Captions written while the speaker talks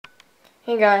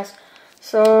Hey guys,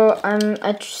 so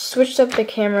I switched up the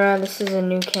camera. This is a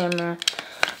new camera.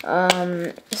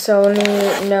 So let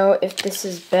me know if this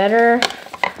is better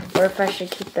or if I should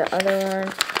keep the other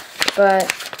one.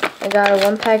 But I got a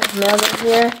 1-pack of Mailday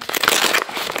here,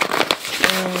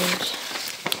 and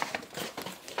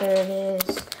here it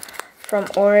is from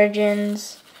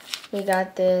Origins. We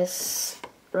got this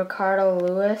Ricardo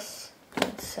Lewis.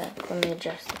 One sec, let me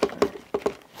adjust the camera.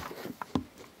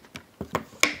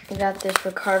 We got this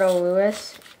Ricardo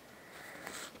Lewis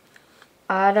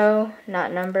auto,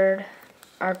 not numbered,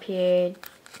 RPA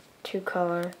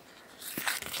 2-color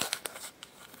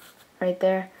right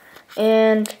there.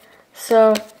 And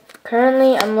so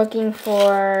currently I'm looking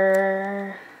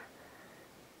for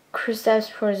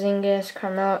Kristaps Porzingis,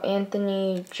 Carmelo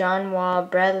Anthony, John Wall,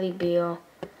 Bradley Beal,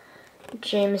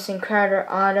 Jamison Crowder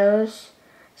autos.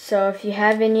 So if you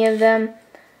have any of them,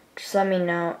 just let me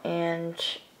know and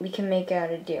we can make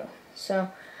out a deal. So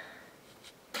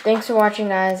thanks for watching,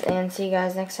 guys, and see you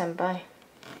guys next time. Bye.